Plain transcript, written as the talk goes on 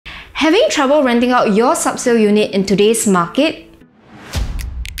Having trouble renting out your subsale unit in today's market?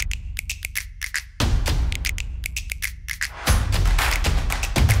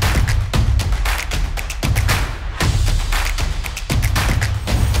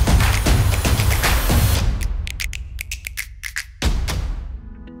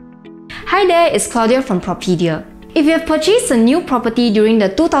 Hi there, it's Claudia from Propedia. If you have purchased a new property during the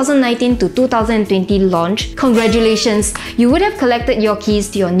 2019 to 2020 launch, congratulations, you would have collected your keys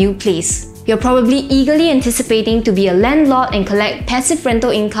to your new place. You're probably eagerly anticipating to be a landlord and collect passive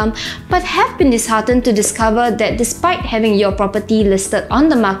rental income, but have been disheartened to discover that despite having your property listed on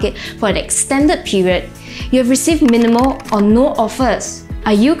the market for an extended period, you have received minimal or no offers.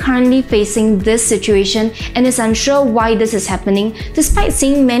 Are you currently facing this situation and is unsure why this is happening despite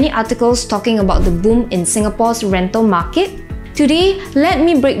seeing many articles talking about the boom in Singapore's rental market? Today, let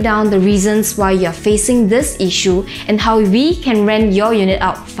me break down the reasons why you are facing this issue and how we can rent your unit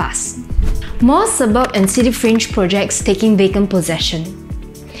out fast. More suburb and city fringe projects taking vacant possession.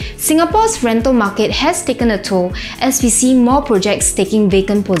 Singapore's rental market has taken a toll as we see more projects taking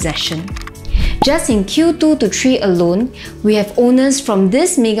vacant possession. Just in Q2 to 3 alone, we have owners from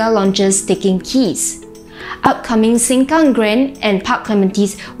these mega launches taking keys. Upcoming Sengkang Grand and Park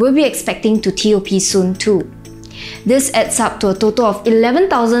Clementi's will be expecting to TOP soon too. This adds up to a total of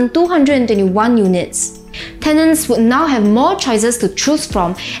 11,221 units. Tenants would now have more choices to choose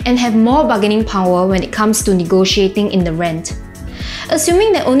from and have more bargaining power when it comes to negotiating in the rent.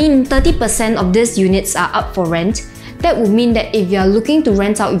 Assuming that only 30% of these units are up for rent, that would mean that if you are looking to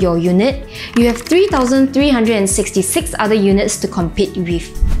rent out your unit, you have 3,366 other units to compete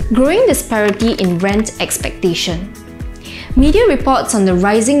with. Growing disparity in rent expectation. Media reports on the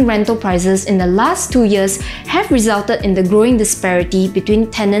rising rental prices in the last 2 years have resulted in the growing disparity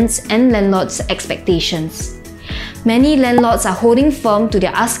between tenants and landlords' expectations. Many landlords are holding firm to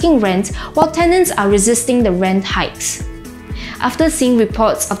their asking rent while tenants are resisting the rent hikes. After seeing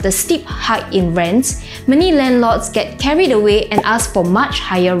reports of the steep hike in rents, many landlords get carried away and ask for much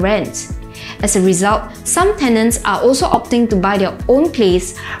higher rent. As a result, some tenants are also opting to buy their own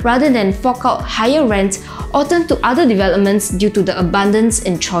place rather than fork out higher rent or turn to other developments due to the abundance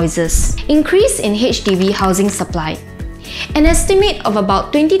in choices. Increase in HDB housing supply. An estimate of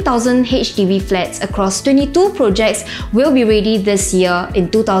about 20,000 HDB flats across 22 projects will be ready this year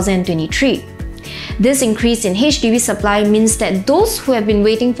in 2023. This increase in HDB supply means that those who have been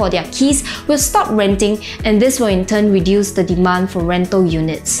waiting for their keys will stop renting, and this will in turn reduce the demand for rental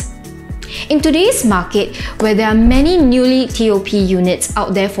units. In today's market, where there are many newly TOP units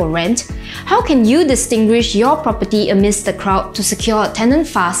out there for rent, how can you distinguish your property amidst the crowd to secure a tenant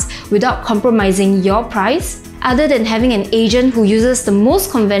fast without compromising your price? Other than having an agent who uses the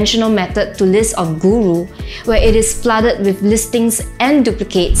most conventional method to list on Guru, where it is flooded with listings and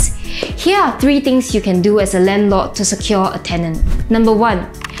duplicates, here are 3 things you can do as a landlord to secure a tenant. Number 1.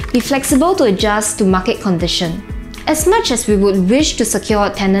 Be flexible to adjust to market condition. As much as we would wish to secure a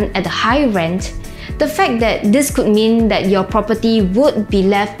tenant at a high rent, the fact that this could mean that your property would be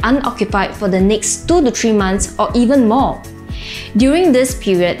left unoccupied for the next 2 to 3 months or even more. During this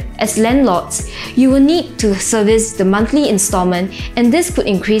period, as landlords, you will need to service the monthly installment, and this could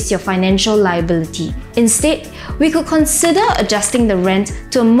increase your financial liability. Instead, we could consider adjusting the rent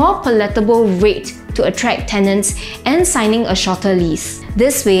to a more palatable rate to attract tenants and signing a shorter lease.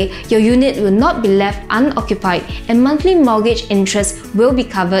 This way, your unit will not be left unoccupied and monthly mortgage interest will be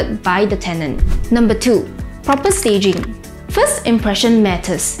covered by the tenant. Number 2. Proper staging. First impression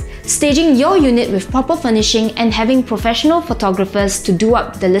matters. Staging your unit with proper furnishing and having professional photographers to do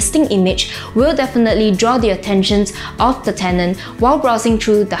up the listing image will definitely draw the attention of the tenant while browsing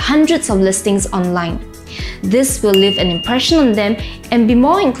through the hundreds of listings online. This will leave an impression on them and be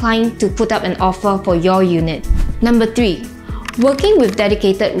more inclined to put up an offer for your unit. Number 3. Working with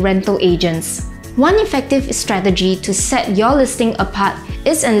dedicated rental agents. One effective strategy to set your listing apart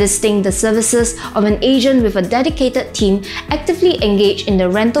is enlisting the services of an agent with a dedicated team actively engaged in the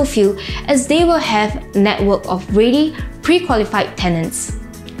rental field, as they will have a network of ready, pre-qualified tenants.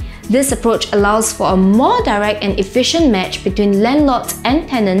 This approach allows for a more direct and efficient match between landlords and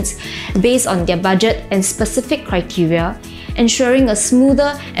tenants based on their budget and specific criteria, ensuring a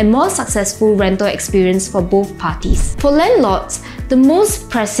smoother and more successful rental experience for both parties. For landlords, the most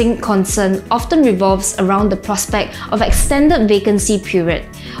pressing concern often revolves around the prospect of extended vacancy period,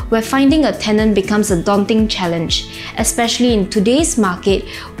 where finding a tenant becomes a daunting challenge, especially in today's market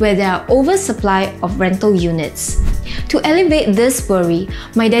where there are oversupply of rental units. To alleviate this worry,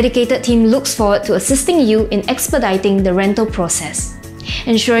 my dedicated team looks forward to assisting you in expediting the rental process,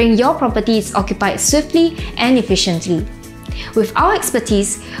 ensuring your property is occupied swiftly and efficiently. With our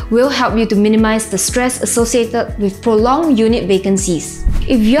expertise, we'll help you to minimize the stress associated with prolonged unit vacancies.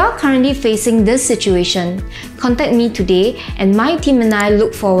 If you're currently facing this situation, contact me today and my team and I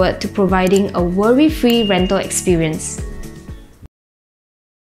look forward to providing a worry-free rental experience.